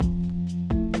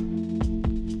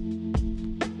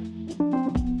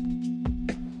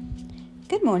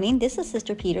Good morning. This is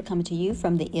Sister Peter coming to you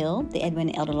from the EEL, the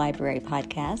Edwina Elder Library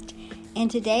podcast. And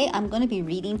today I'm going to be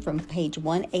reading from page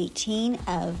 118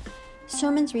 of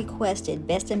Sermons Requested,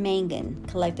 Vesta Mangun,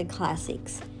 Collected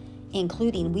Classics,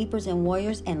 including Weepers and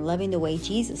Warriors and Loving the Way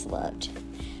Jesus Loved.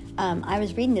 I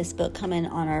was reading this book coming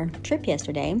on our trip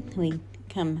yesterday. We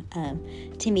come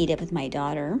to meet up with my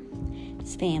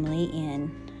daughter's family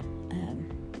in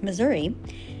Missouri.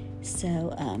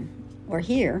 So we're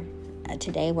here.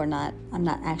 Today I'm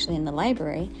not actually in the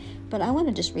library, but I want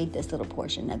to just read this little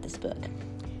portion of this book.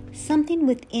 Something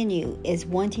within you is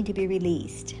wanting to be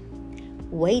released,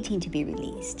 waiting to be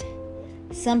released.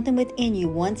 Something within you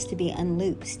wants to be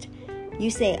unloosed.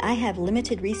 You say, I have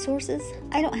limited resources.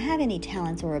 I don't have any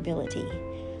talents or ability.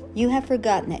 You have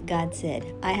forgotten that God said,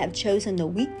 I have chosen the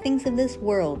weak things of this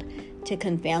world to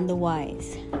confound the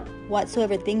wise.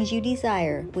 Whatsoever things you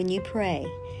desire when you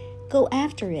pray, go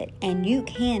after it, and you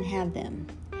can have them.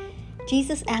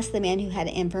 Jesus asked the man who had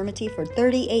an infirmity for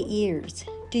 38 years,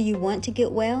 do you want to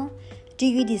get well? Do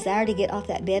you desire to get off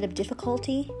that bed of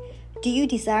difficulty? Do you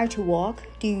desire to walk?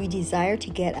 Do you desire to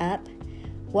get up?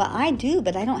 Well, I do,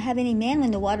 but I don't have any man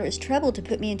when the water is troubled to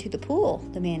put me into the pool,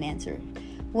 the man answered.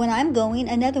 When I'm going,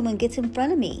 another one gets in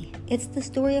front of me. It's the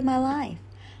story of my life.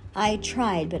 I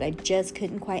tried, but I just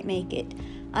couldn't quite make it.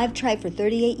 I've tried for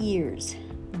 38 years.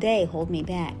 They hold me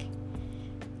back.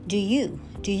 Do you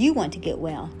want to get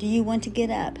well? Do you want to get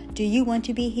up? Do you want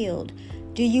to be healed?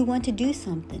 Do you want to do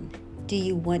something? Do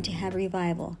you want to have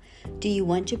revival? Do you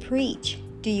want to preach?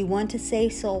 Do you want to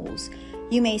save souls?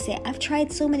 You may say, I've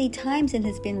tried so many times and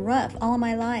it's been rough all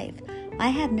my life. I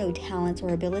have no talents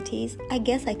or abilities. I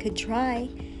guess I could try.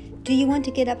 Do you want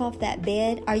to get up off that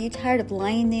bed? Are you tired of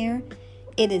lying there?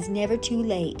 It is never too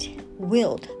late.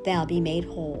 Wilt thou be made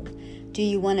whole? Do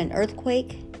you want an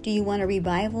earthquake? Do you want a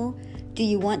revival? Do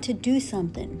you want to do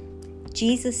something?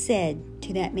 Jesus said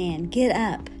to that man, get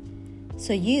up.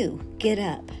 So you get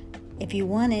up. If you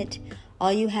want it,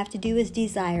 all you have to do is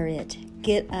desire it.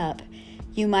 Get up.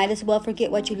 You might as well forget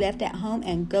what you left at home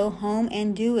and go home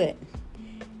and do it.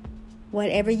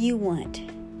 Whatever you want,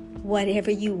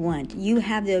 you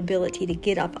have the ability to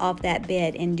get up off that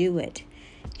bed and do it.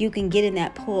 You can get in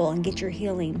that pool and get your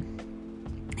healing.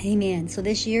 Amen. So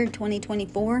this year,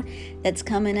 2024, that's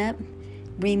coming up,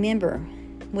 remember,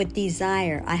 with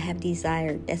desire, I have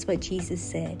desired. That's what Jesus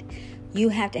said. You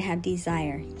have to have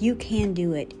desire. You can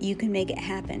do it. You can make it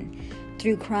happen.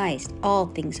 Through Christ, all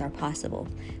things are possible.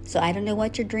 So I don't know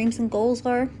what your dreams and goals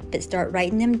are, but start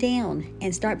writing them down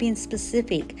and start being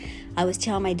specific. I was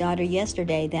telling my daughter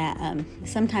yesterday that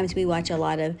sometimes we watch a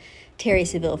lot of Terry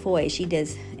Seville Foy.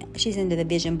 She's into the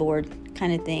vision board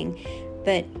kind of thing,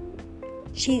 but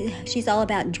she's all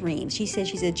about dreams. She says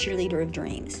she's a cheerleader of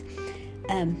dreams.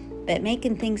 But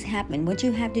making things happen, what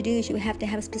you have to do is you have to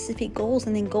have specific goals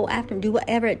and then go after them. Do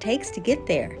whatever it takes to get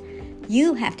there.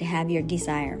 You have to have your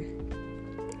desire.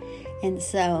 And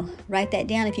so write that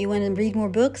down. If you want to read more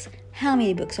books, how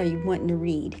many books are you wanting to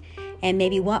read? And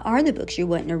maybe what are the books you're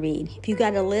wanting to read? If you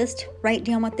got a list, write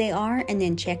down what they are and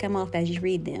then check them off as you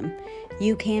read them.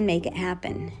 You can make it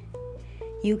happen.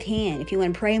 You can. If you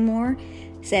want to pray more,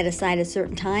 set aside a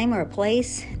certain time or a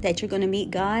place that you're going to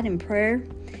meet God in prayer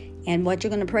and what you're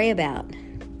going to pray about,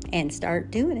 and start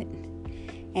doing it.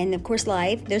 And of course,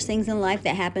 there's things in life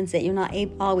that happens that you're not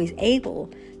always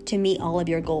able to meet all of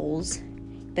your goals,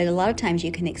 but a lot of times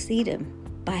you can exceed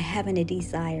them by having a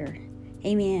desire.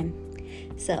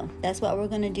 Amen. So that's what we're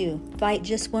going to do. Fight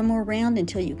just one more round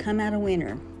until you come out a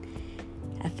winner.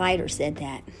 A fighter said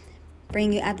that.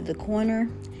 Bring you out of the corner.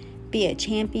 Be a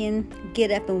champion. Get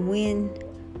up and win.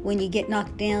 When you get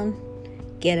knocked down,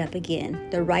 get up again.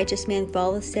 The righteous man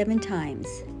falleth 7 times,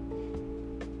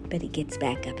 but he gets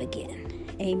back up again.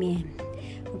 Amen.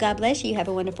 Well, God bless you. You have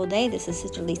a wonderful day. This is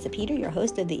Sister LisaPeter, your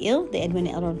host of the EEL, the Edwina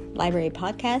Elder Library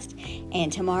podcast.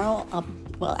 And tomorrow,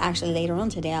 actually later on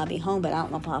today, I'll be home, but I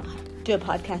don't know if I'll do a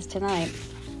podcast tonight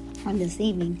or this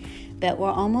evening. But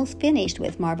we're almost finished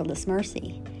with Marvelous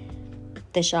Mercy,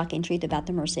 the shocking truth about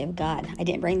the mercy of God. I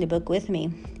didn't bring the book with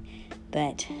me,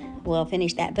 but we'll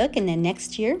finish that book, and then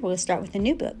next year we'll start with a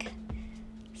new book.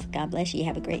 So God bless you.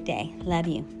 Have a great day. Love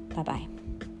you. Bye-bye.